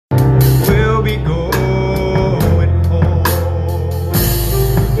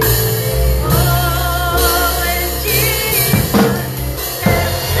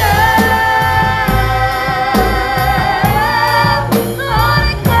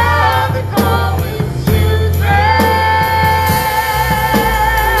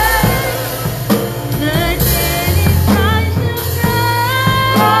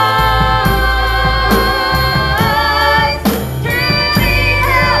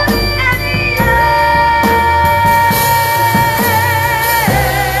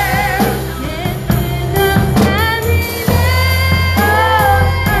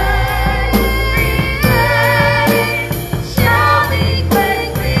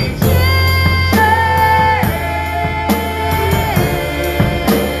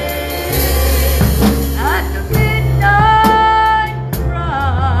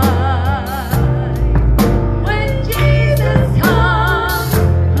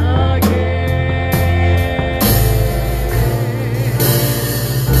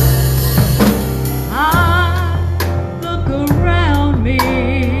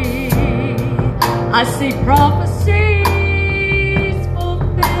prophecies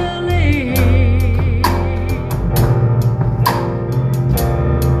fulfilling,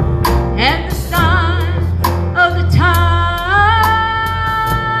 and the signs of the times,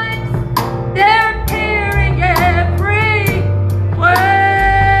 they're appearing everywhere.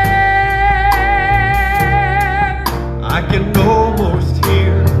 I can almost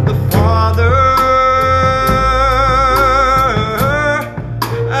hear the Father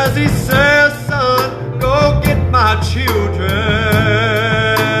as He says, "Son, go get my children."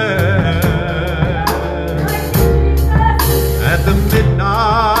 At the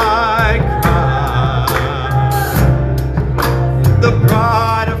midnight cry, the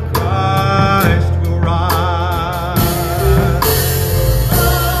bride of Christ will rise.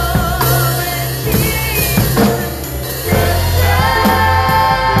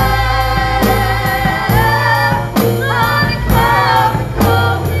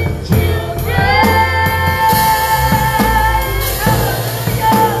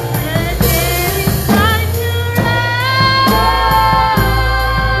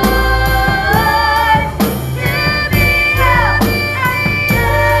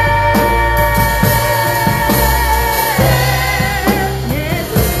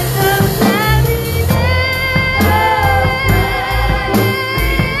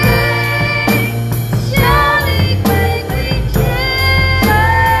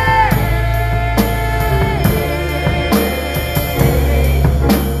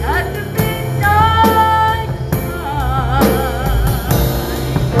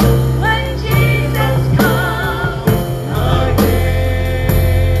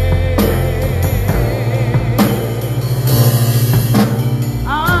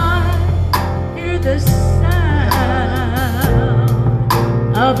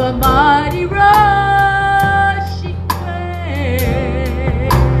 Of a mighty rushing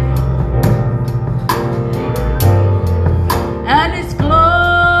wave, and it's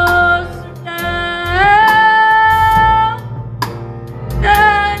closer now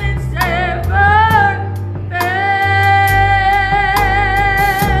than it's ever been.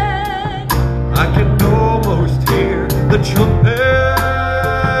 I can almost hear the trumpet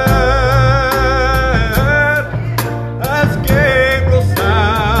as Gabriel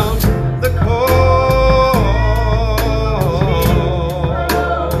sounds the call.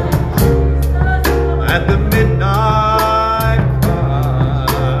 At the midnight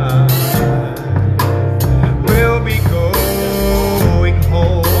cry, we'll be going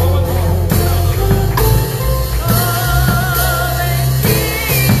home.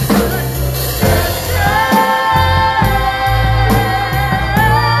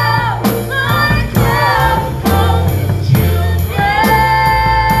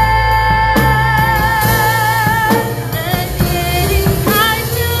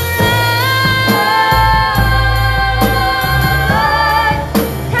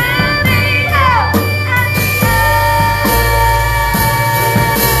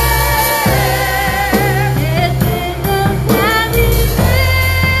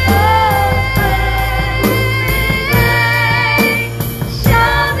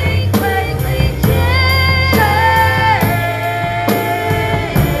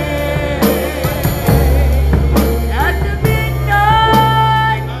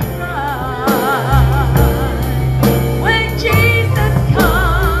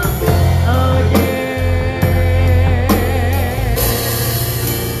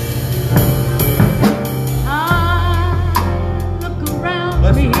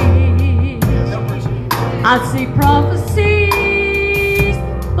 I see prophecies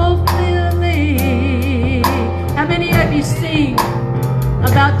fulfilling. How many of you seen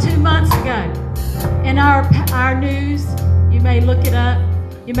about 2 months ago in our news? You may look it up.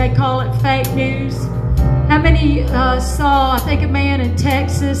 You may call it fake news. How many saw, I think a man in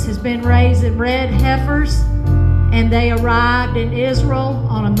Texas has been raising red heifers and they arrived in Israel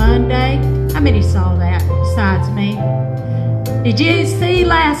on a Monday? How many saw that besides me? Did you see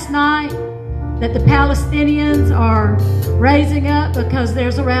last night that the Palestinians are raising up because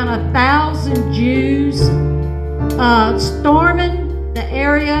there's around 1,000 Jews storming the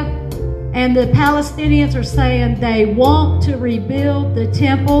area, and the Palestinians are saying they want to rebuild the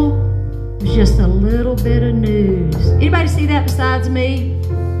temple? It was just a little bit of news. Anybody see that besides me?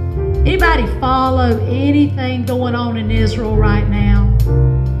 Anybody follow anything going on in Israel right now?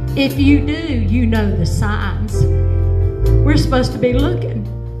 If you do, you know the signs. We're supposed to be looking.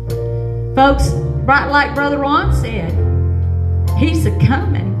 Folks, right like Brother Ron said, he's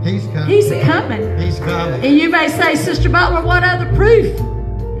a-coming. He's coming. He's a-coming. He's coming. And you may say, Sister Butler, what other proof?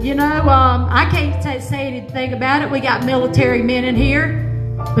 You know, I can't say anything about it. We got military men in here.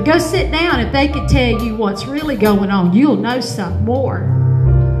 But go sit down. If they could tell you what's really going on, you'll know some more.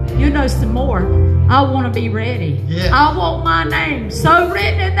 You'll know some more. I want to be ready. Yeah. I want my name so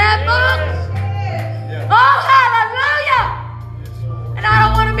written in that book. Yeah. Oh, hallelujah. And I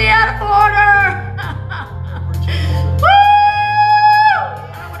don't want to be out of order. Woo!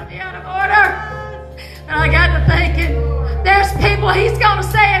 I don't want to be out of order. And I got to thinking, there's people he's going to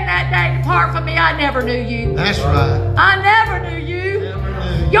say in that day, depart from me, I never knew you. That's right. I never knew you.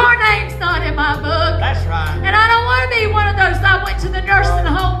 Your name's not in my book. That's right. And I don't want to be one of those. I went to the nursing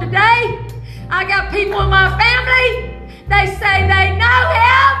home today. I got people in my family. They say they know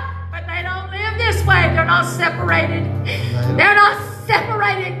him, but they don't live this way. They're not separated. They're not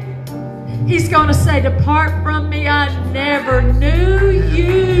separated. He's going to say, depart from me, I never knew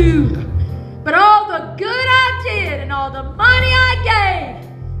you. But all the good I did and all the money I gave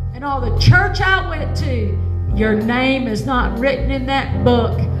and all the church I went to, your name is not written in that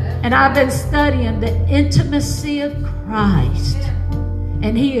book. And I've been studying the intimacy of Christ.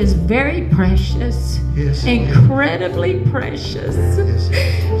 And he is very precious. Yes, incredibly precious. Yes.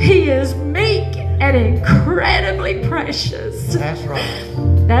 He is meek and incredibly precious. That's right.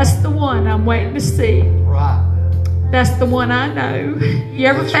 That's the one I'm waiting to see. Right. That's the one I know. You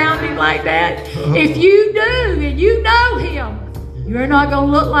ever found him like that? If you do and you know him, you're not going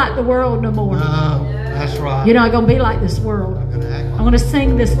to look like the world no more. No, that's right. You're not going to be like this world. I'm going to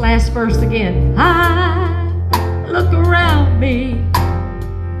sing this last verse again. I look around me.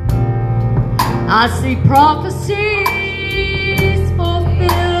 I see prophecies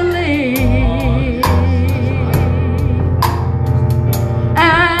fulfilling,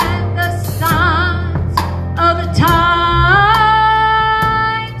 and the signs of the times,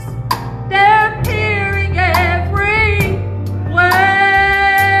 they're appearing everywhere.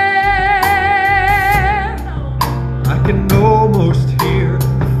 I can almost hear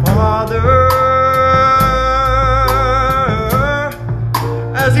the Father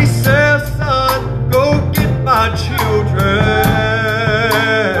as he says, son, go get my children.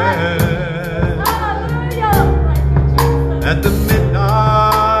 At the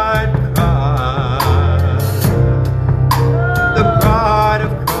midnight cry, the bride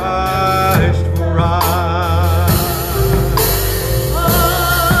of Christ will rise. Oh,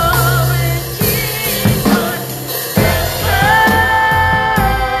 and Jesus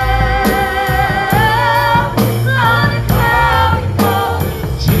is on a cloud for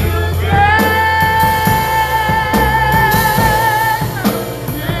children,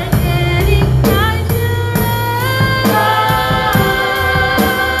 and any kind to rise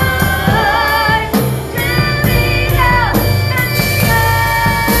to meet us in the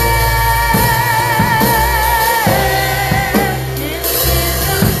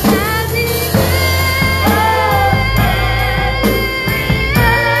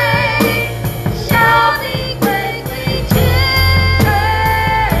shall be greatly changed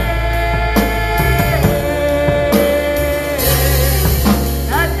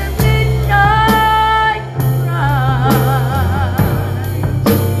at the midnight cry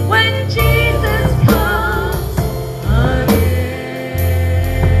when Jesus comes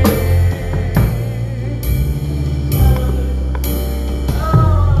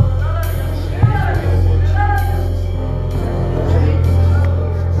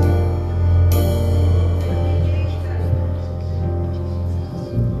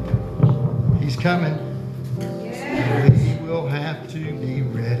He's coming. We will have to be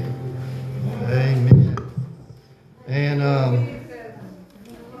ready. Amen. And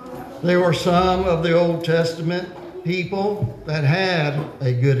there were some of the Old Testament people that had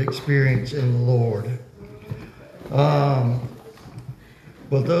a good experience in the Lord. But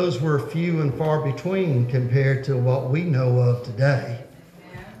those were few and far between compared to what we know of today.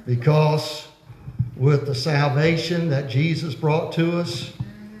 Because with the salvation that Jesus brought to us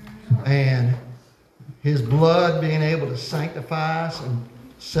and his blood being able to sanctify us and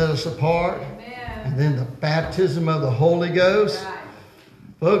set us apart, and then the baptism of the Holy Ghost.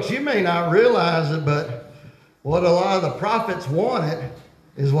 Folks, you may not realize it, but what a lot of the prophets wanted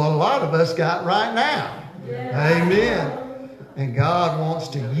is what a lot of us got right now. Amen. And God wants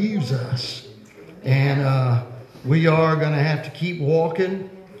to use us. And we are going to have to keep walking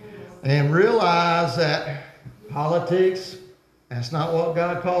and realize that politics, that's not what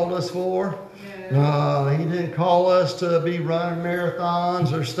God called us for. No, he didn't call us to be running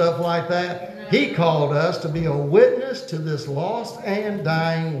marathons or stuff like that. He called us to be a witness to this lost and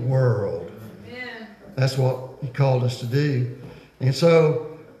dying world. That's what he called us to do. And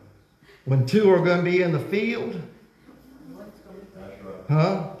so, when two are going to be in the field,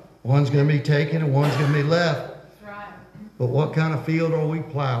 one's going to be taken and one's going to be left. But what kind of field are we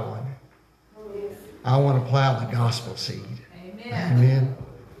plowing? I want to plow the gospel seed. Amen.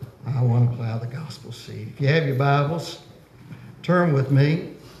 I want to plow the gospel seed. If you have your Bibles, turn with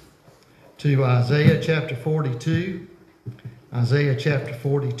me to Isaiah chapter 42. Isaiah chapter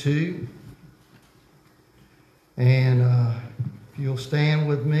 42. And if you'll stand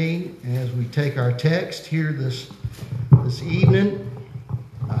with me as we take our text here this evening.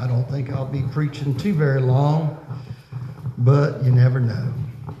 I don't think I'll be preaching too very long, but you never know.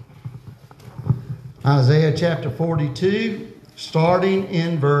 Isaiah chapter 42, starting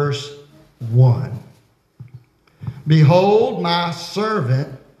in verse 1. Behold my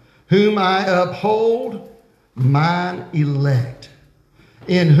servant, whom I uphold, mine elect,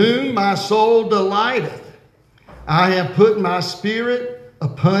 in whom my soul delighteth. I have put my spirit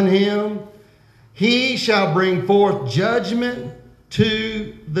upon him. He shall bring forth judgment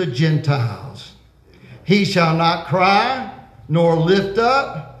to the Gentiles. He shall not cry, nor lift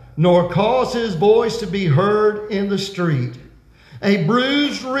up, nor cause his voice to be heard in the street. A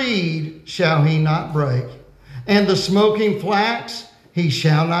bruised reed shall he not break, and the smoking flax he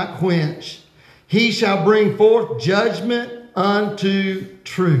shall not quench. He shall bring forth judgment unto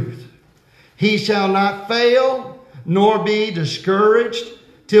truth. He shall not fail, nor be discouraged,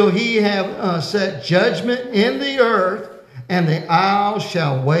 till he have set judgment in the earth, and the isles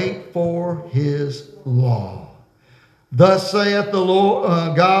shall wait for his law. Thus saith the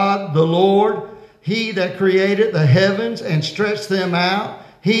Lord, God the Lord, he that created the heavens and stretched them out,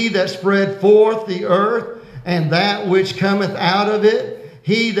 he that spread forth the earth, and that which cometh out of it,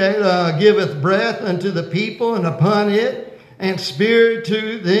 he that giveth breath unto the people, and upon it, and spirit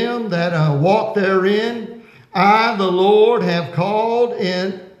to them that walk therein. I, the Lord, have called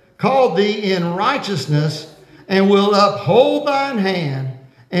thee in righteousness, and will uphold thine hand,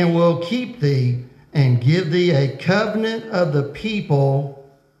 and will keep thee, and give thee a covenant of the people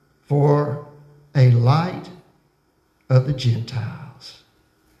for a light of the Gentiles,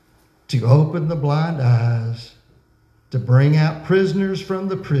 to open the blind eyes, to bring out prisoners from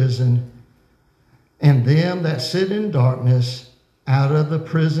the prison, and them that sit in darkness out of the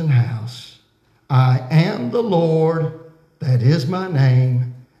prison house. I am the Lord, that is my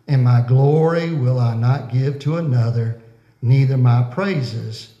name, and my glory will I not give to another, neither my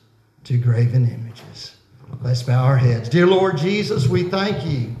praises to graven images. Let's bow our heads. Dear Lord Jesus, we thank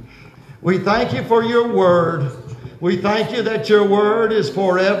you. We thank you for your word. We thank you that your word is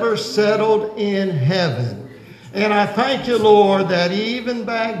forever settled in heaven. And I thank you, Lord, that even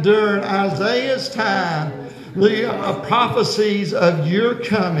back during Isaiah's time, the prophecies of your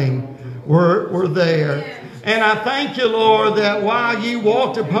coming were there. And I thank you, Lord, that while you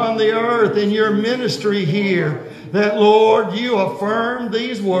walked upon the earth in your ministry here, that, Lord, you affirmed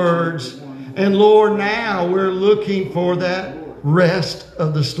these words. And, Lord, now we're looking for that rest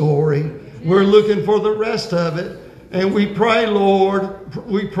of the story. We're looking for the rest of it. And we pray, Lord,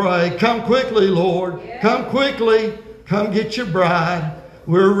 we pray, come quickly, Lord. Come quickly. Come get your bride.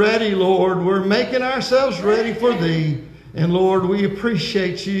 We're ready, Lord. We're making ourselves ready for thee. And, Lord, we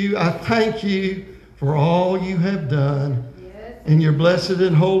appreciate you. I thank you for all you have done. In your blessed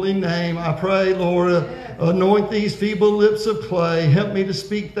and holy name, I pray, Lord, anoint these feeble lips of clay. Help me to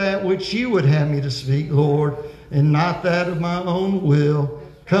speak that which you would have me to speak, Lord, and not that of my own will.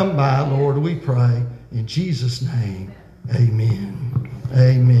 Come by, Lord, we pray. In Jesus' name, amen.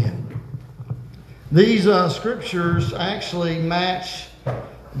 Amen. These scriptures actually match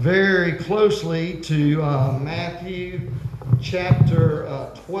very closely to Matthew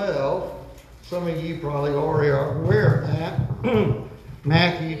chapter 12. Some of you probably already are aware of that.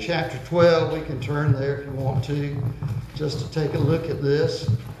 Matthew chapter 12, we can turn there if you want to, just to take a look at this.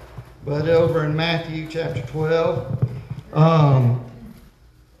 But over in Matthew chapter 12,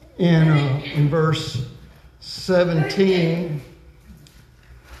 in verse 17,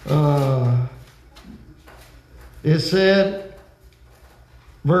 it said,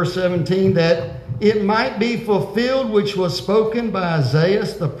 verse 17, that it might be fulfilled which was spoken by Isaiah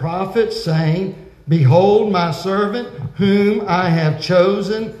the prophet, saying, Behold my servant, whom I have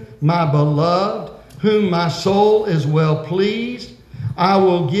chosen, my beloved, whom my soul is well pleased. I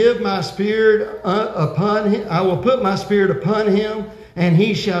will give my spirit upon him. I will put my spirit upon him, and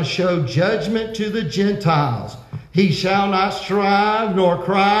he shall show judgment to the Gentiles. He shall not strive nor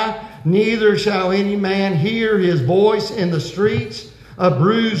cry, neither shall any man hear his voice in the streets. A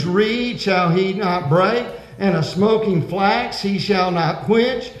bruised reed shall he not break, and a smoking flax he shall not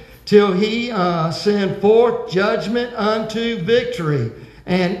quench, till he send forth judgment unto victory.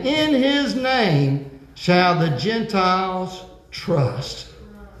 And in his name shall the Gentiles trust.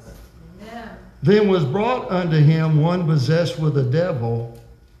 Then was brought unto him one possessed with a devil,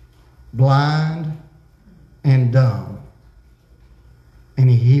 blind and dumb, and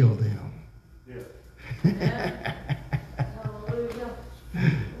he healed him. Yeah.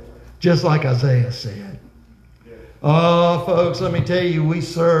 Just like Isaiah said. Oh, folks, let me tell you, we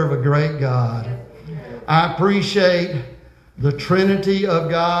serve a great God. I appreciate the Trinity of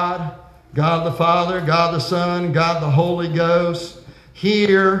God, God the Father, God the Son, God the Holy Ghost.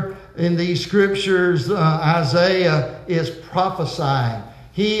 Here in these scriptures, Isaiah is prophesying.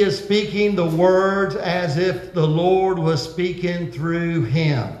 He is speaking the words as if the Lord was speaking through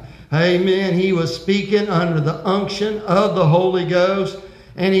him. Amen. He was speaking under the unction of the Holy Ghost.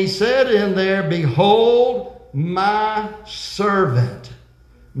 And he said in there, behold, my servant,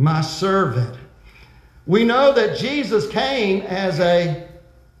 my servant. We know that Jesus came as a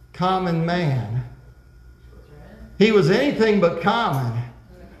common man. He was anything but common.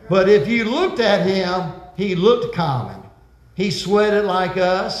 But if you looked at him, he looked common. He sweated like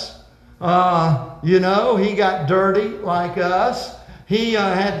us. He got dirty like us. He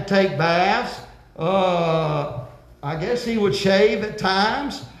had to take baths. I guess he would shave at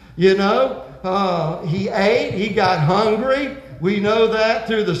times. He ate. He got hungry. We know that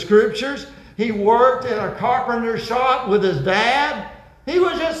through the scriptures. He worked in a carpenter's shop with his dad. He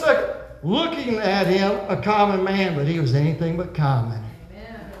was just looking at him, a common man, but he was anything but common.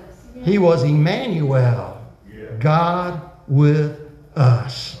 Amen. He was Emmanuel, God with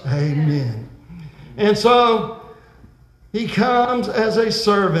us. Amen. And so he comes as a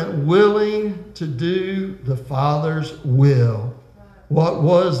servant willing to do the Father's will. What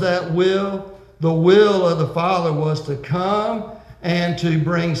was that will? The will of the Father was to come and to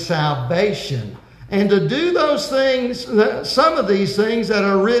bring salvation. And to do those things, some of these things that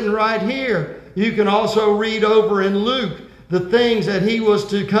are written right here. You can also read over in Luke the things that he was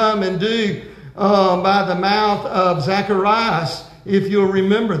to come and do by the mouth of Zacharias, if you'll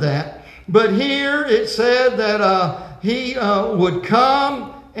remember that. But here it said that he would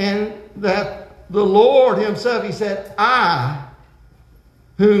come and that the Lord himself, he said, I,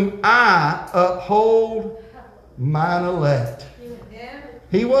 whom I uphold mine elect.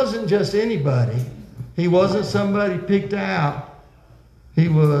 He wasn't just anybody. He wasn't somebody picked out. He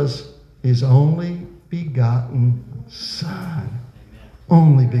was his only begotten Son.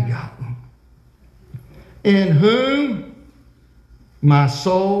 Only begotten. In whom my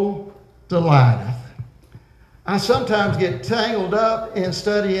soul delighteth. I sometimes get tangled up in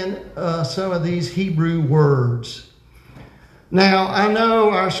studying some of these Hebrew words. Now, I know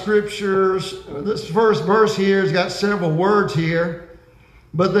our scriptures, this first verse here has got several words here,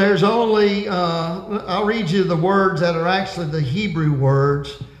 but there's only, I'll read you the words that are actually the Hebrew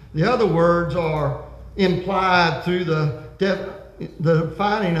words. The other words are implied through the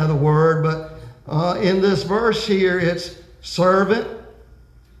defining of the word, but in this verse here, it's servant,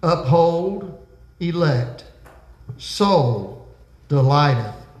 uphold, elect, soul,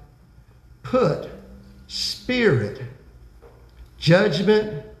 delighteth, put, spirit,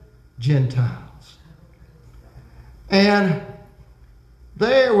 judgment, Gentiles. And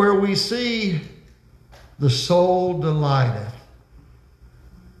there where we see the soul delighteth.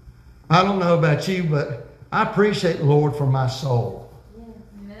 I don't know about you, but I appreciate the Lord for my soul.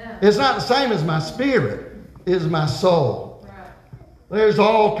 Yeah. It's not the same as my spirit, it's my soul. Right. There's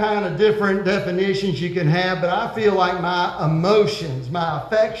all kind of different definitions you can have, but I feel like my emotions, my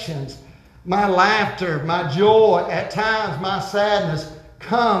affections, my laughter, my joy, at times my sadness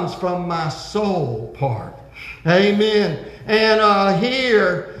comes from my soul part. Amen. And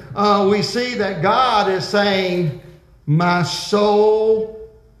here we see that God is saying, my soul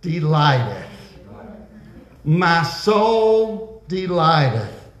delighteth. My soul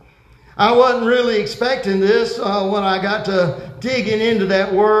delighteth. I wasn't really expecting this when I got to digging into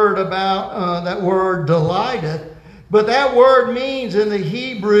that word about that word delighteth. But that word means in the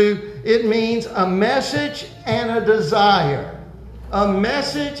Hebrew, it means a message and a desire. A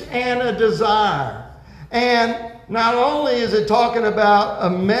message and a desire. And not only is it talking about a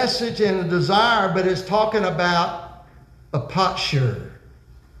message and a desire, but it's talking about a potsherd.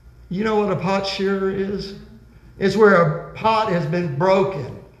 You know what a potsherd is? It's where a pot has been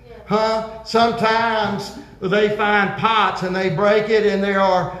broken. Huh? Sometimes they find pots and they break it and there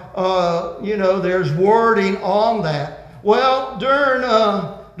are, there's wording on that. Well, during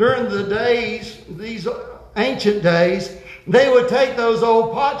the days, these ancient days, they would take those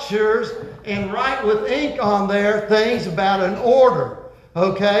old potsherds and write with ink on there things about an order.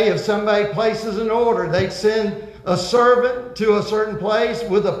 Okay, if somebody places an order, they'd send a servant to a certain place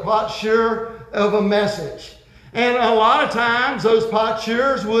with a potsherd of a message. And a lot of times those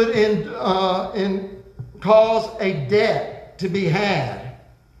potsherds would cause a debt to be had.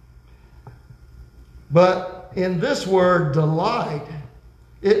 But in this word, delight,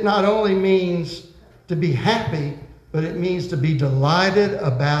 it not only means to be happy, but it means to be delighted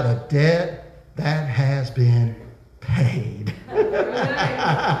about a debt that has been paid.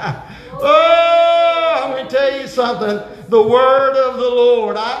 Oh, I'm going to tell you something. The word of the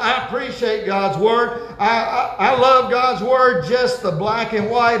Lord. I appreciate God's word. I love God's word, just the black and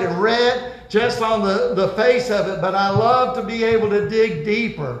white and red, just on the face of it. But I love to be able to dig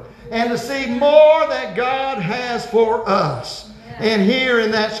deeper and to see more that God has for us. And here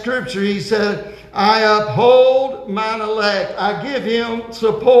in that scripture, he said, I uphold mine elect. I give him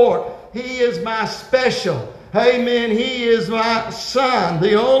support. He is my special. Amen. He is my son,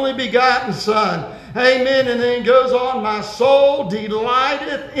 the only begotten son. Amen. And then goes on, my soul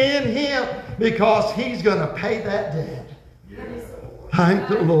delighteth in him, because he's going to pay that debt. Yes. Thank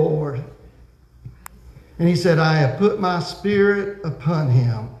the Lord. And he said, I have put my spirit upon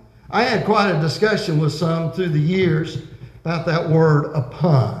him. I had quite a discussion with some through the years about that word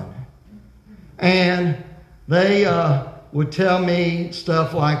upon. And they would tell me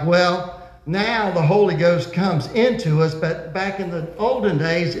stuff like, well, now the Holy Ghost comes into us, but back in the olden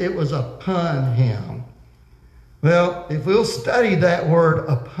days, it was upon him. Well, if we'll study that word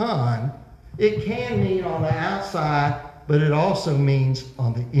upon, it can mean on the outside, but it also means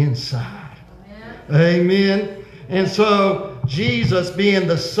on the inside. Amen. And so Jesus, being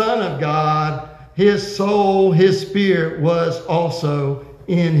the Son of God, his soul, his spirit was also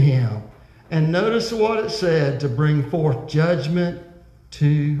in him. And notice what it said, to bring forth judgment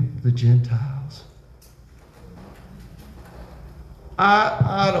to the Gentiles.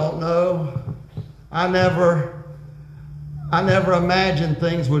 I don't know. I never imagined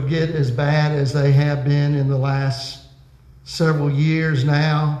things would get as bad as they have been in the last several years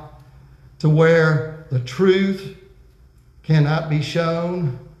now, to where the truth cannot be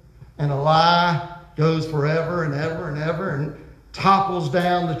shown and a lie goes forever and ever and ever and topples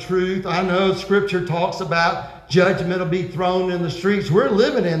down the truth. I know Scripture talks about judgment will be thrown in the streets. We're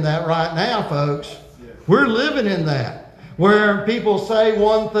living in that right now, folks. We're living in that, where people say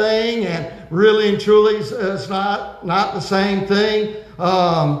one thing and really and truly it's not the same thing.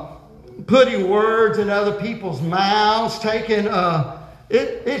 Putting words in other people's mouths,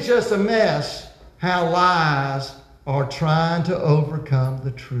 it's just a mess how lies are trying to overcome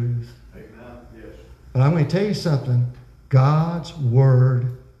the truth. Amen. Yes. But I'm going to tell you something. God's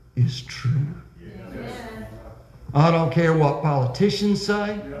word is true. Yes. I don't care what politicians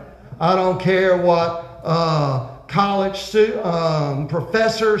say. I don't care what college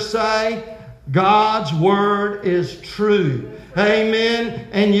professors say. God's word is true. Amen.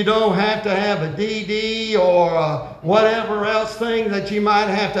 And you don't have to have a DD or whatever else thing that you might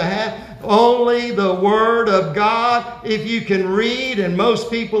have to have. Only the word of God. If you can read, and most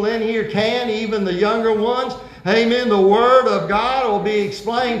people in here can, even the younger ones, amen, the word of God will be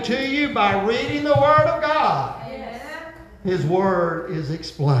explained to you by reading the word of God. His word is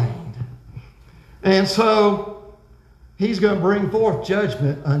explained. And so he's going to bring forth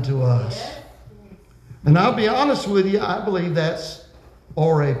judgment unto us. And I'll be honest with you, I believe that's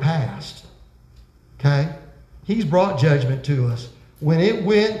already past. Okay? He's brought judgment to us. When it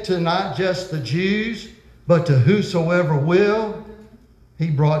went to not just the Jews, but to whosoever will, he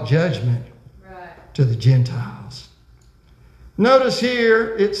brought judgment to the Gentiles. Notice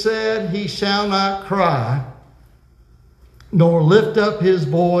here it said, he shall not cry, nor lift up his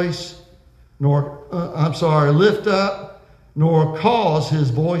voice, lift up, nor cause his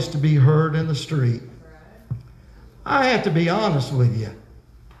voice to be heard in the street. I have to be honest with you.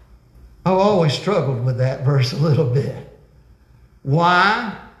 I've always struggled with that verse a little bit.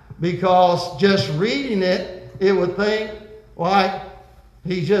 Why? Because just reading it, it would think like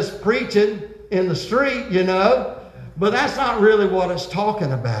he's just preaching in the street, you know. But that's not really what it's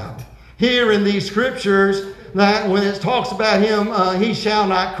talking about. Here in these scriptures, that when it talks about him, he shall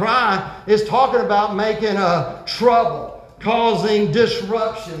not cry, it's talking about making trouble, causing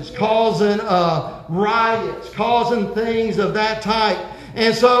disruptions, causing riots, causing things of that type.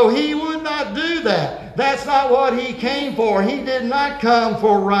 And so he would not do that. That's not what he came for. He did not come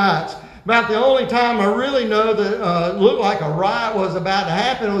for riots. About the only time I really know that looked like a riot was about to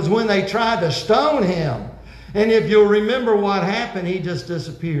happen was when they tried to stone him. And if you'll remember what happened, he just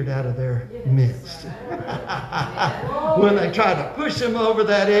disappeared out of their midst. When they tried to push him over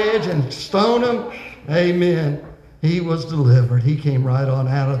that edge and stone him, amen, he was delivered. He came right on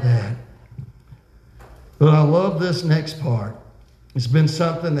out of that. But I love this next part. It's been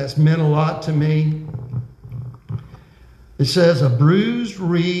something that's meant a lot to me. It says, a bruised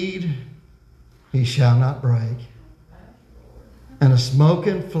reed he shall not break, and a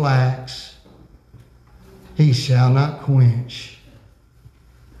smoking flax he shall not quench.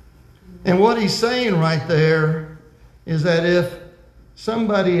 And what he's saying right there is that if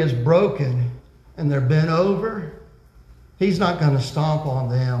somebody is broken and they're bent over, he's not going to stomp on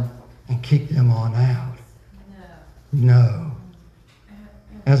them and kick them on out. No.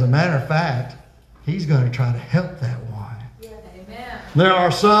 As a matter of fact, he's going to try to help that one. There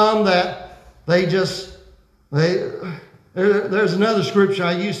are some that there's another scripture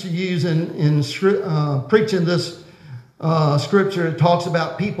I used to use in preaching this scripture. It talks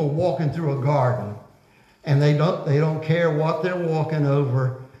about people walking through a garden, and they don't care what they're walking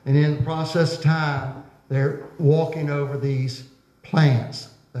over, and in the process of time, they're walking over these plants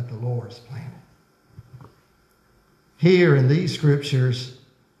that the Lord has planted. Here in these scriptures,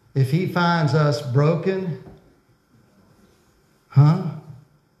 if he finds us broken,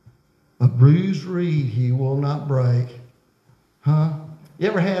 a bruised reed he will not break. You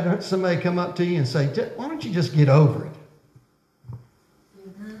ever had somebody come up to you and say, why don't you just get over it?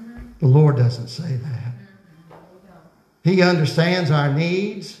 The Lord doesn't say that. He understands our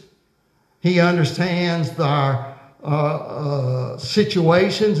needs. He understands our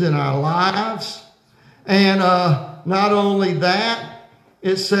situations in our lives. And not only that,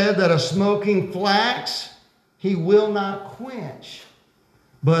 it said that a smoking flax he will not quench,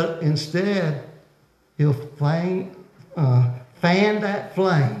 but instead he'll fan that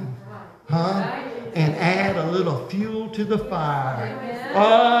flame, and add a little fuel to the fire.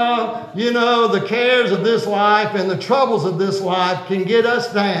 The cares of this life and the troubles of this life can get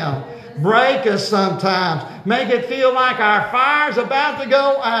us down, break us sometimes, make it feel like our fire's about to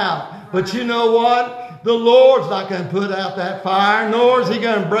go out. But you know what? The Lord's not going to put out that fire, nor is he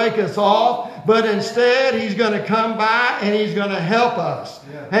going to break us off. But instead, he's going to come by and he's going to help us.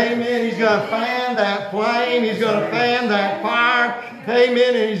 Yeah. Amen. He's going to fan that flame. He's going to fan that fire.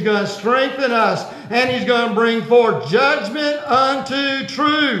 Amen. And he's going to strengthen us. And he's going to bring forth judgment unto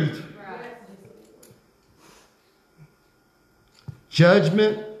truth. Right.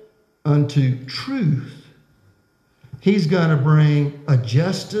 Judgment unto truth. He's going to bring a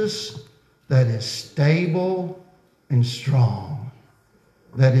justice that is stable and strong,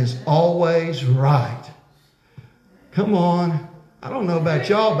 that is always right. Come on. I don't know about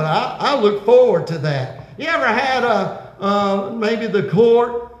y'all, but I look forward to that. You ever had maybe the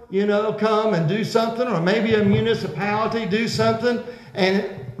court, come and do something, or maybe a municipality do something,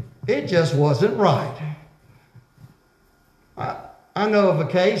 and it just wasn't right? I know of a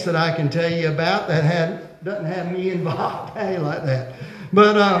case that I can tell you about that doesn't have me involved, like that.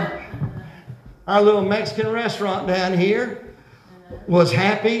 But our little Mexican restaurant down here was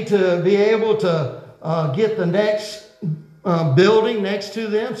happy to be able to get the next building next to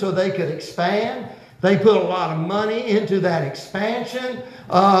them so they could expand. They put a lot of money into that expansion.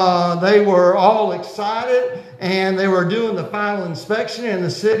 They were all excited, and they were doing the final inspection, and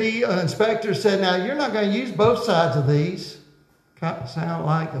the city inspector said, now, you're not going to use both sides of these. Kind of sound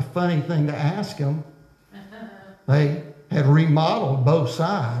like a funny thing to ask them. They had remodeled both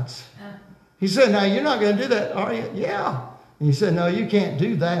sides. He said, now, you're not going to do that, are you? Yeah. And he said, no, you can't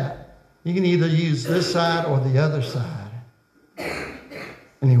do that. You can either use this side or the other side.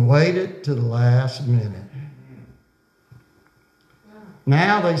 And he waited to the last minute.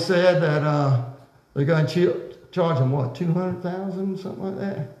 Now they said that they're going to charge them, what, $200,000, something like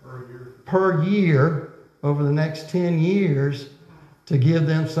that? Per year over the next 10 years to give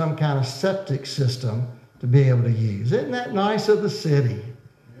them some kind of septic system to be able to use. Isn't that nice of the city?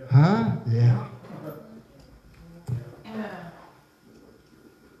 Huh? Yeah.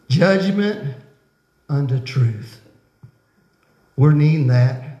 Judgment unto truth. We're needing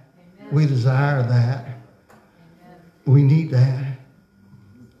that. Amen. We desire that. Amen. We need that.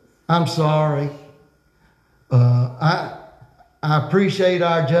 I'm sorry. I appreciate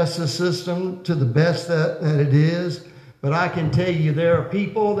our justice system to the best that it is, but I can tell you there are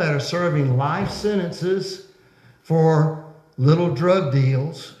people that are serving life sentences for little drug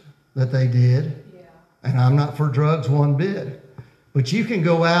deals that they did. Yeah. And I'm not for drugs one bit. But you can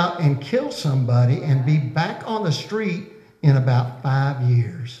go out and kill somebody and be back on the street in about 5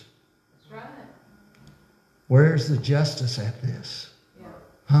 years. That's right. Where's the justice at this? Yeah.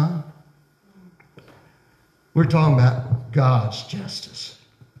 Huh? We're talking about God's justice.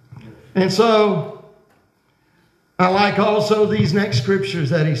 And so, I like also these next scriptures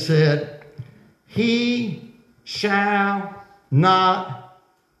that he said, he shall not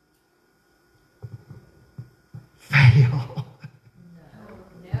fail.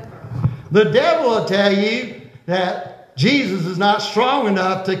 No, never. The devil will tell you that Jesus is not strong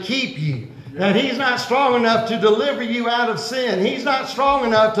enough to keep you. That He's not strong enough to deliver you out of sin. He's not strong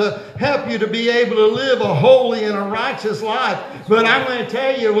enough to help you to be able to live a holy and a righteous life. But I'm going to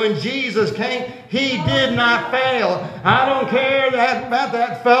tell you, when Jesus came, He did not fail. I don't care about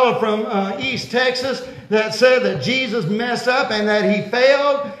that fellow from East Texas that said that Jesus messed up and that He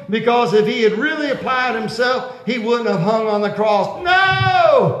failed, because if He had really applied Himself, He wouldn't have hung on the cross.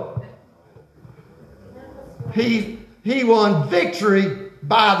 No! He won victory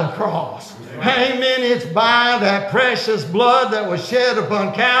by the cross. Amen. It's by that precious blood that was shed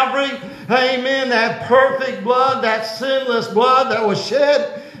upon Calvary. Amen. That perfect blood, that sinless blood that was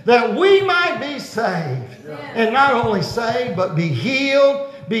shed, that we might be saved. And not only saved, but be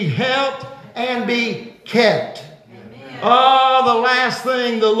healed, be helped, and be kept. Oh, the last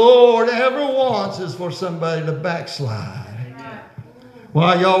thing the Lord ever wants is for somebody to backslide.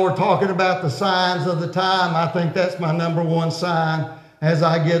 While y'all were talking about the signs of the time, I think that's my number one sign as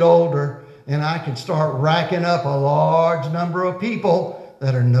I get older. And I can start racking up a large number of people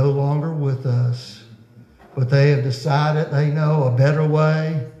that are no longer with us. But they have decided they know a better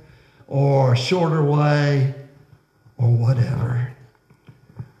way or a shorter way or whatever.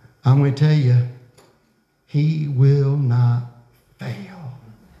 I'm going to tell you, He will not fail.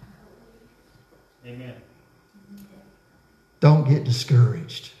 Amen. Don't get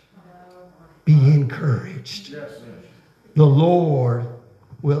discouraged. Be encouraged. Yes. The Lord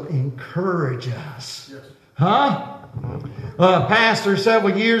will encourage us. Yes. Huh? Pastor,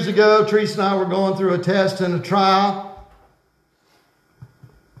 several years ago, Teresa and I were going through a test and a trial.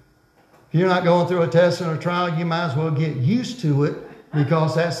 If you're not going through a test and a trial, you might as well get used to it,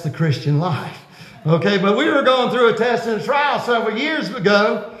 because that's the Christian life. Okay, but we were going through a test and a trial several years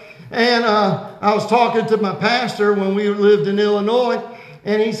ago, and I was talking to my pastor when we lived in Illinois,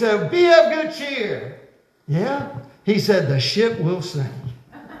 and he said, "Be of good cheer." Yeah? He said, "The ship will sink."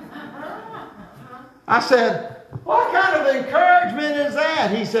 I said, "What kind of encouragement is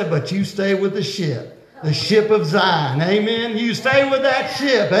that?" He said, "But you stay with the ship of Zion." Amen. You stay with that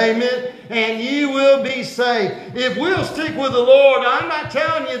ship. Amen. And you will be saved. If we'll stick with the Lord, I'm not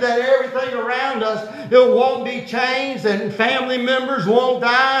telling you that everything around us, it won't be changed, and family members won't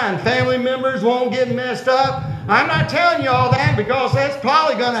die, and family members won't get messed up. I'm not telling you all that, because that's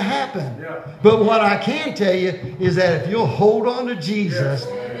probably going to happen. Yeah. But what I can tell you is that if you'll hold on to Jesus,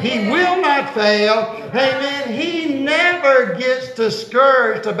 He will not fail. Amen. He never gets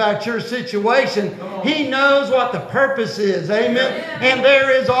discouraged about your situation. He knows what the purpose is. Amen. And there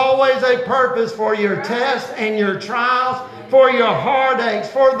is always a purpose for your tests and your trials, for your heartaches,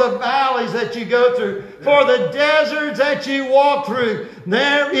 for the valleys that you go through, for the deserts that you walk through.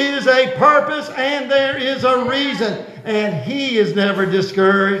 There is a purpose and there is a reason. And He is never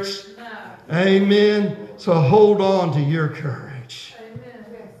discouraged. Amen. So hold on to your courage.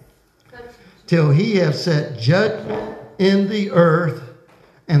 Till He have set judgment in the earth,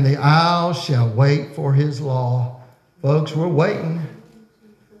 and the isles shall wait for His law. Folks, we're waiting.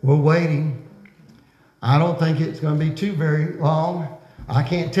 We're waiting. I don't think it's going to be too very long. I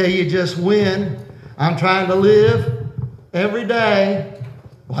can't tell you just when. I'm trying to live every day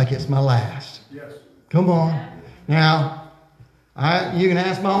like it's my last. Yes. Come on. Now, you can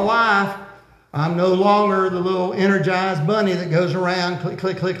ask my wife. I'm no longer the little energized bunny that goes around click,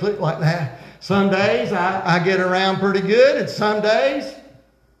 click, click, click like that. Some days I get around pretty good, and some days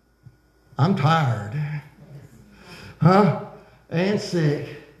I'm tired. And sick.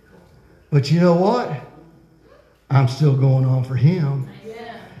 But you know what? I'm still going on for Him.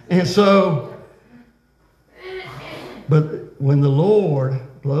 And so, but when the Lord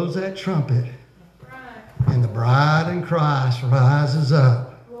blows that trumpet and the bride in Christ rises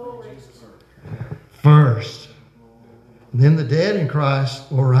up first, then the dead in Christ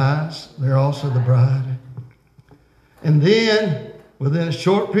will rise. They're also the bride. And then, within a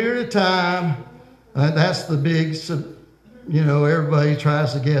short period of time, that's the big, everybody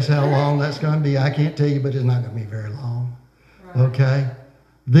tries to guess how long that's going to be. I can't tell you, but it's not going to be very long. Right. Okay?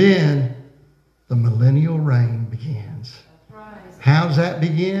 Then the millennial reign begins. Right. How does that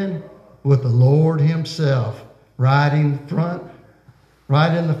begin? With the Lord Himself riding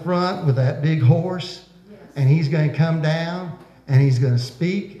in the front with that big horse. Yes. And He's going to come down and He's going to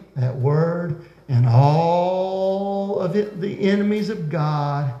speak that word, and all of it, the enemies of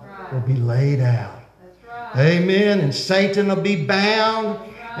God, right, will be laid out. Amen. And Satan will be bound,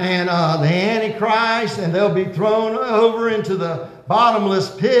 and the Antichrist, and they'll be thrown over into the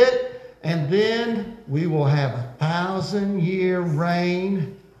bottomless pit. And then we will have 1,000-year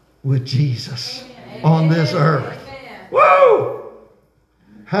reign with Jesus on this earth. Woo!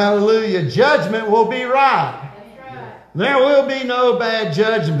 Hallelujah. Judgment will be right. There will be no bad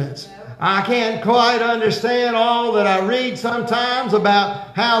judgments. I can't quite understand all that I read sometimes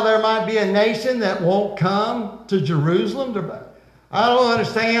about how there might be a nation that won't come to Jerusalem. I don't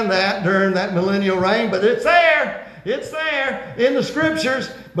understand that during that millennial reign, but it's there. It's there in the scriptures.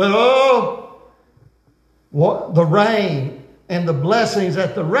 But what the rain and the blessings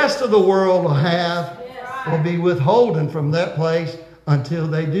that the rest of the world will have will be withholden from that place until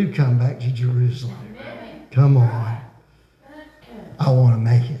they do come back to Jerusalem. Come on. I want to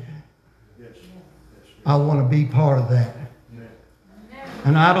make it. I want to be part of that.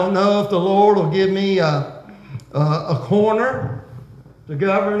 And I don't know if the Lord will give me a corner to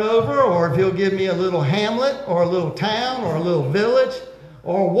govern over, or if He'll give me a little hamlet or a little town or a little village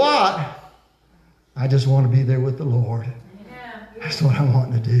or what. I just want to be there with the Lord. That's what I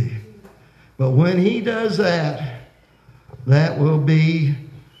want to do. But when He does that, that will be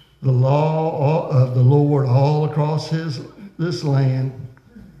the law of the Lord all across this land.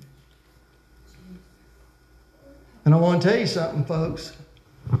 And I want to tell you something, folks.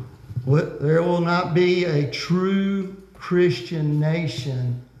 There will not be a true Christian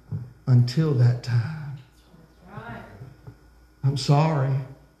nation until that time. I'm sorry.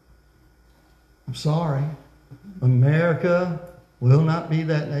 I'm sorry. America will not be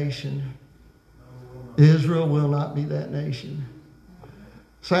that nation. Israel will not be that nation.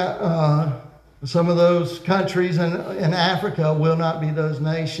 Some of those countries in Africa will not be those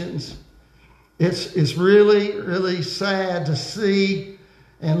nations. It's really, really sad to see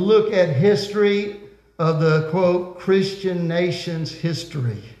and look at history of the, quote, Christian nation's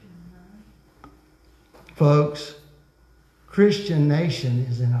history. Folks, Christian nation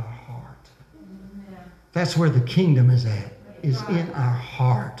is in our heart. That's where the kingdom is at, is in our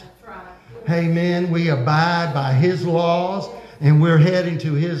heart. Amen. We abide by His laws, and we're heading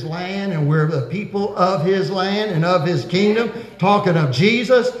to His land, and we're the people of His land and of His kingdom, talking of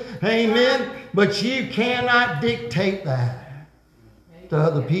Jesus. Amen. But you cannot dictate that to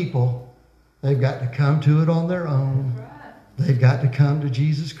other people. They've got to come to it on their own. They've got to come to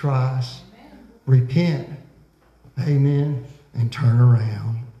Jesus Christ, repent, amen, and turn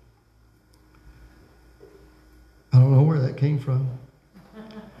around. I don't know where that came from.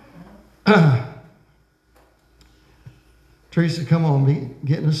 Teresa, come on, be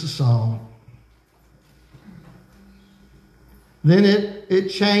getting us a song. Then it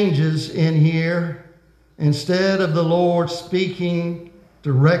changes in here. Instead of the Lord speaking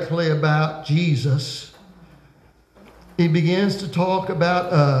directly about Jesus, He begins to talk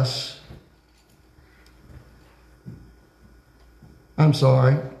about us. I'm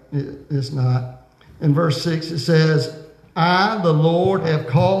sorry, it's not. In verse 6 it says, I, the Lord, have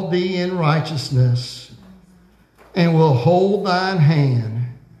called thee in righteousness, and will hold thine hand.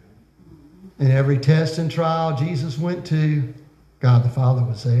 In every test and trial Jesus went to, God the Father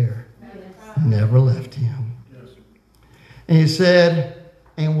was there. Never left Him. And He said,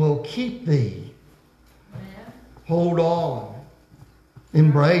 and will keep thee. Hold on.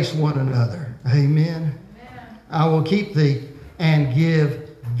 Embrace one another. Amen. I will keep thee and give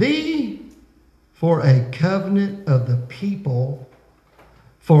thee for a covenant of the people,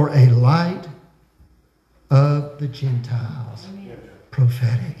 for a light of the Gentiles.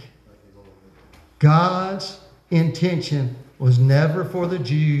 Prophetic. God's intention was never for the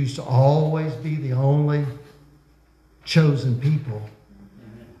Jews to always be the only chosen people.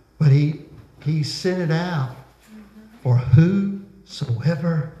 But He sent it out for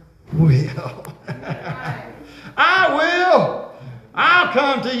whosoever will. I will. I'll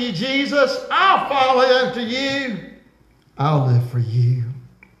come to you, Jesus. I'll follow after you. I'll live for you.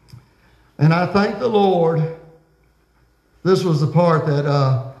 And I thank the Lord. This was the part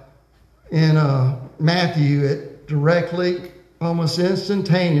that in Matthew, it directly, almost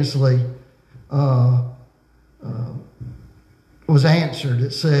instantaneously, was answered.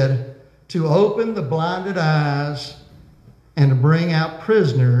 It said, to open the blinded eyes and to bring out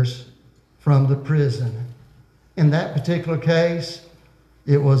prisoners from the prison. In that particular case,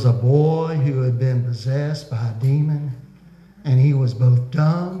 it was a boy who had been possessed by a demon, and he was both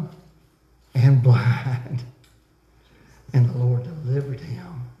dumb and blind. And the Lord delivered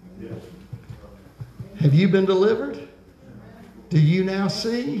him. Yes. Have you been delivered? Do you now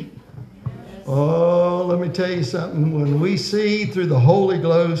see? Oh, let me tell you something. When we see through the Holy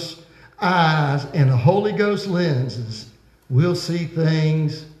Ghost eyes and the Holy Ghost lenses, we'll see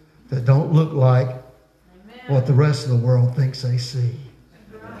things that don't look like what the rest of the world thinks they see.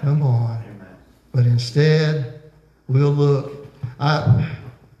 Come on. But instead, we'll look. I'm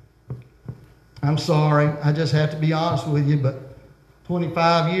sorry. I just have to be honest with you, but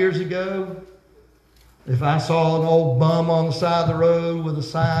 25 years ago, If I saw an old bum on the side of the road with a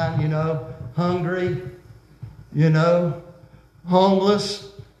sign, hungry, homeless,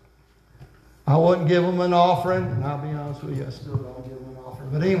 I wouldn't give them an offering. And I'll be honest with you, I still don't give them an offering.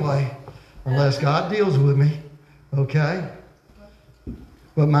 But anyway, unless God deals with me, okay?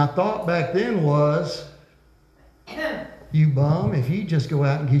 But my thought back then was, you bum, if you just go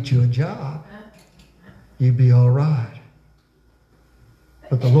out and get you a job, you'd be all right.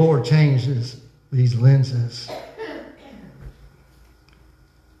 But the Lord changes these lenses.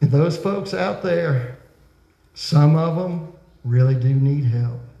 And those folks out there, some of them really do need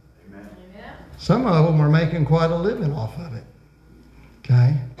help. Amen. Some of them are making quite a living off of it.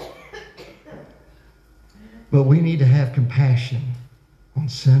 Okay? But we need to have compassion on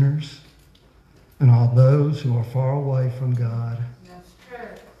sinners and all those who are far away from God. That's true.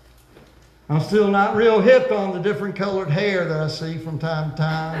 I'm still not real hip on the different colored hair that I see from time to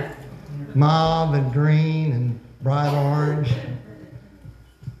time. Mauve and green and bright orange.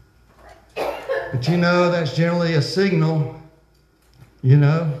 But that's generally a signal.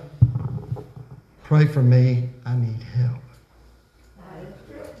 Pray for me. I need help.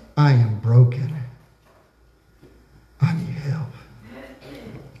 I am broken. I need help.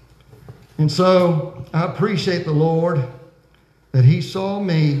 And so I appreciate the Lord that He saw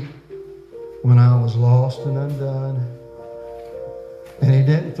me when I was lost and undone. And He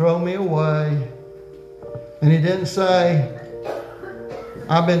didn't throw me away. And He didn't say,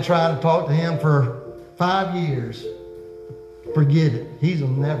 I've been trying to talk to him for 5 years. Forget it. He'll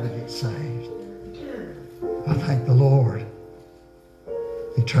never get saved. I thank the Lord.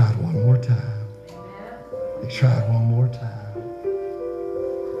 He tried one more time. He tried one more time.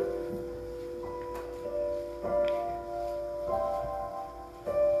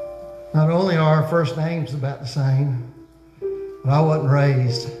 Not only are our first names about the same, but I wasn't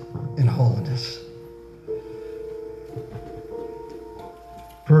raised in holiness.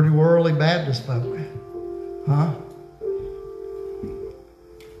 Pretty worldly Baptist folk. Huh?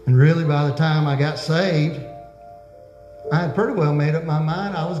 And really, by the time I got saved, I had pretty well made up my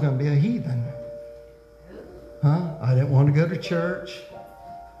mind I was going to be a heathen. Huh? I didn't want to go to church.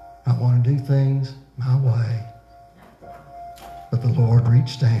 I want to do things my way. But the Lord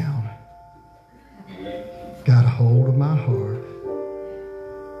reached down, got a hold of my heart,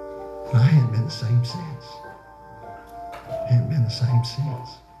 and I hadn't been the same since. Hadn't been the same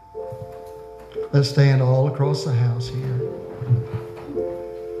since. Let's stand all across the house here.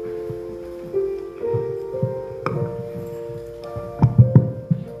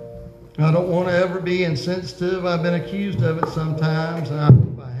 I don't want to ever be insensitive. I've been accused of it sometimes, and I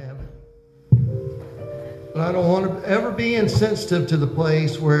hope I haven't. But I don't want to ever be insensitive to the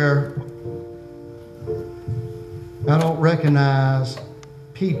place where I don't recognize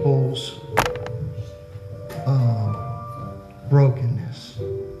people's brokenness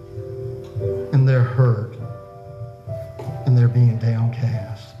and their hurt and their being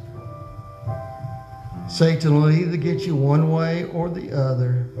downcast. Satan will either get you one way or the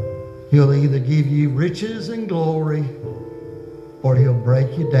other. He'll either give you riches and glory, or he'll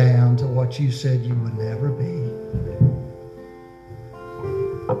break you down to what you said you would never be.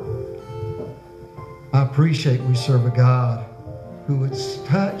 I appreciate we serve a God who is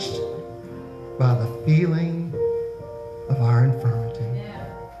touched by the feeling of our infirmity.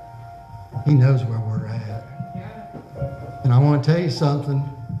 He knows where we're at. And I want to tell you something.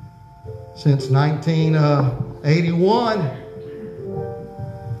 Since 1981,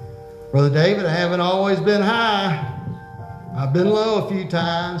 Brother David, I haven't always been high. I've been low a few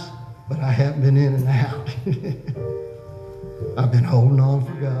times, but I haven't been in and out. I've been holding on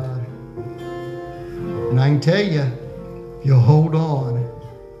for God. And I can tell you, if you'll hold on,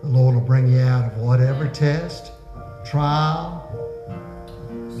 the Lord will bring you out of whatever test, trial,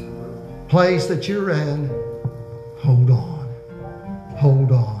 place that you're in. Hold on.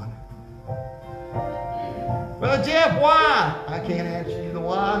 Hold on. Well, Jeff, why? I can't answer you the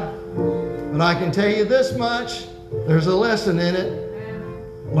why. But I can tell you this much. There's a lesson in it.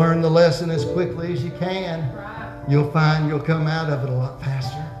 Learn the lesson as quickly as you can. You'll find you'll come out of it a lot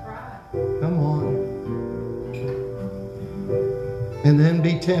faster. Come on. And then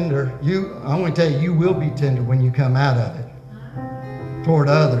be tender. I want to tell you, you will be tender when you come out of it toward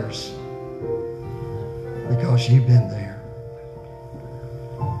others, because you've been there.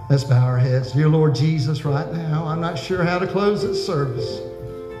 Let's bow our heads. Dear Lord Jesus, right now, I'm not sure how to close this service,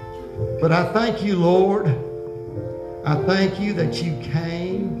 but I thank you, Lord. I thank you that you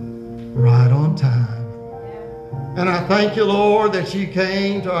came right on time. And I thank you, Lord, that you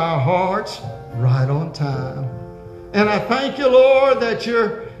came to our hearts right on time. And I thank you, Lord, that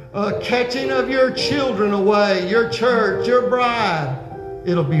you're catching of your children away, your church, your bride,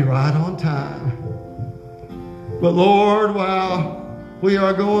 it'll be right on time. But Lord, while we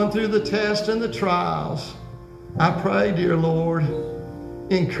are going through the tests and the trials, I pray, dear Lord,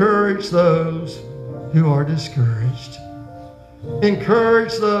 encourage those who are discouraged.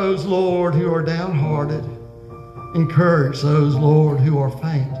 Encourage those, Lord, who are downhearted. Encourage those, Lord, who are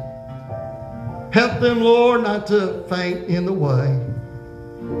faint. Help them, Lord, not to faint in the way.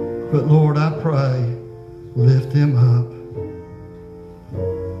 But Lord, I pray, lift them up.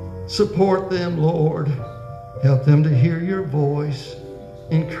 Support them, Lord. Help them to hear your voice.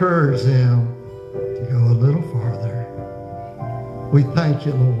 Encourage them to go a little farther. We thank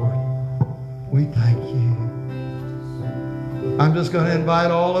you, Lord. We thank you. I'm just going to invite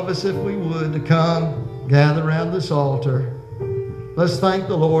all of us, if we would, to come gather around this altar. Let's thank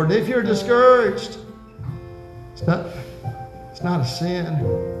the Lord. And if you're discouraged, it's not a sin.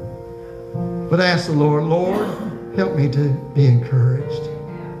 But ask the Lord, Lord, help me to be encouraged.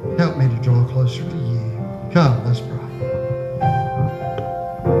 Help me to draw closer to you. Come, let's pray.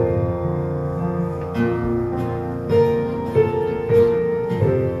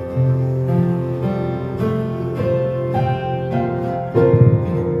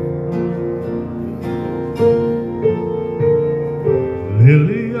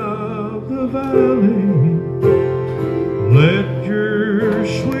 Lily of the valley, let your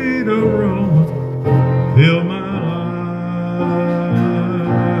sweet aroma fill my life.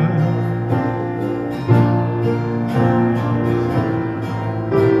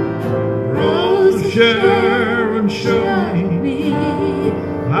 Rose of Sharon, show me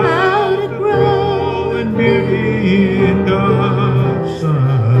how to grow in beauty in God's sight.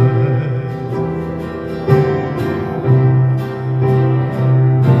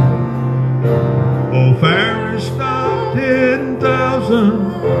 Fairest of 10,000,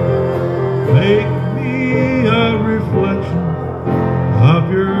 make me a reflection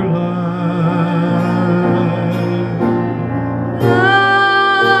of your light.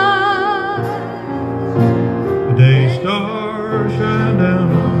 The day stars shine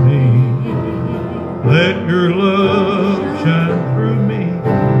down on me. Let your love shine through me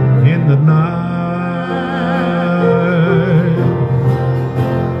in the night.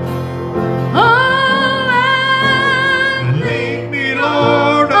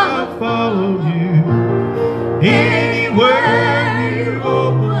 Anywhere you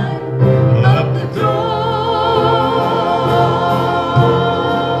open up the door,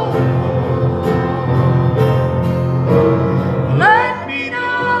 let me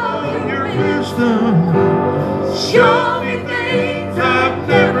know your wisdom. Show me things I've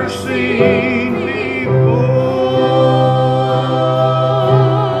never seen before.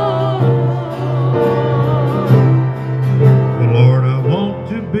 But Lord, I want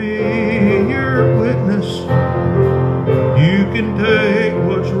to be your witness. You can take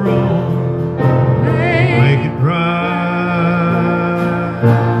what's wrong, make it right.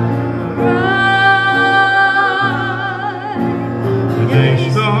 The day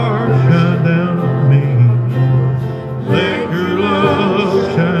stars shine down on me. Let your love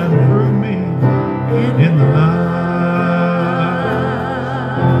shine through me in the night.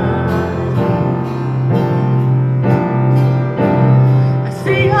 I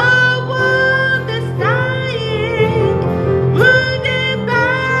see a world that's dying, wounded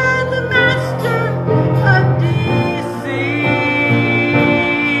by the master of disease.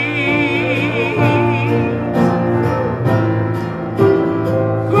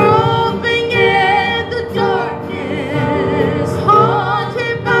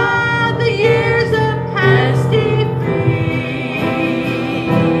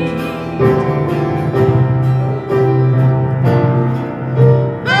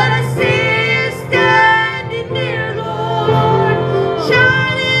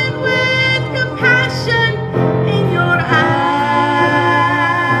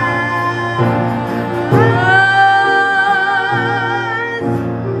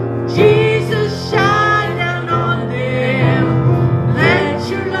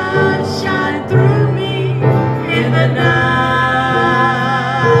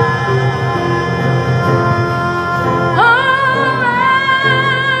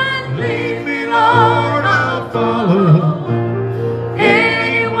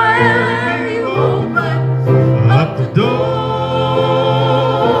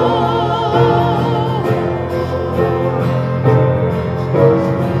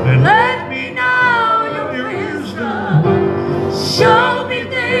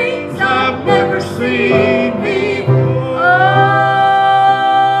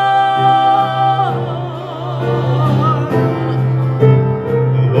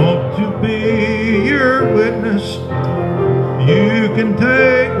 witness. You can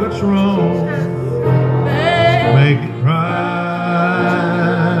take what's wrong, make it right.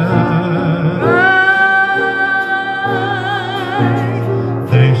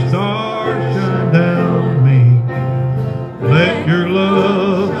 They stars shine down on me. Let your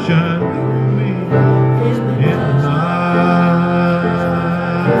love shine through me in the night.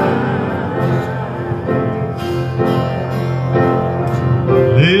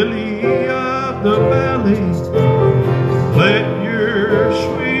 Lily of the valley, let your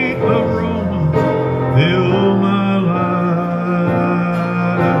sweet aroma fill my life.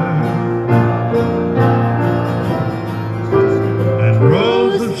 And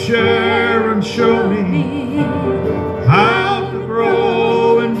Rose of Sharon, show me how to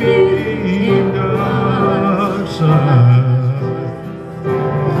grow and be in God's sight.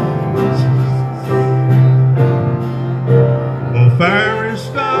 Oh,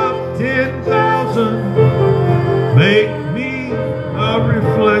 fairest of 10,000, make me a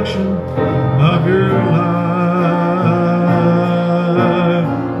reflection of your life.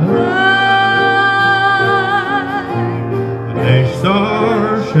 The day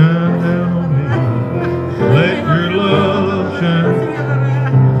stars shine down on me. Let your love shine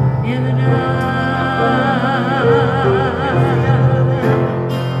in the night.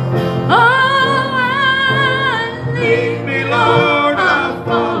 Oh, and lead me, Lord, I'll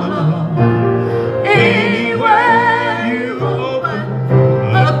follow. Anywhere you open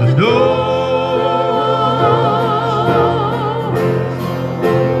up the door,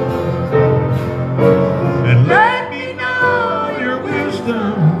 and let me know your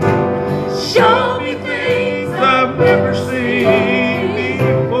wisdom. show me things I've never seen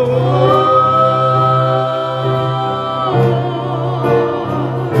before.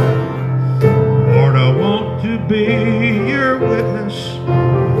 Lord, I want to be your witness,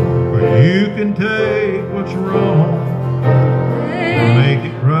 where you can take what's wrong,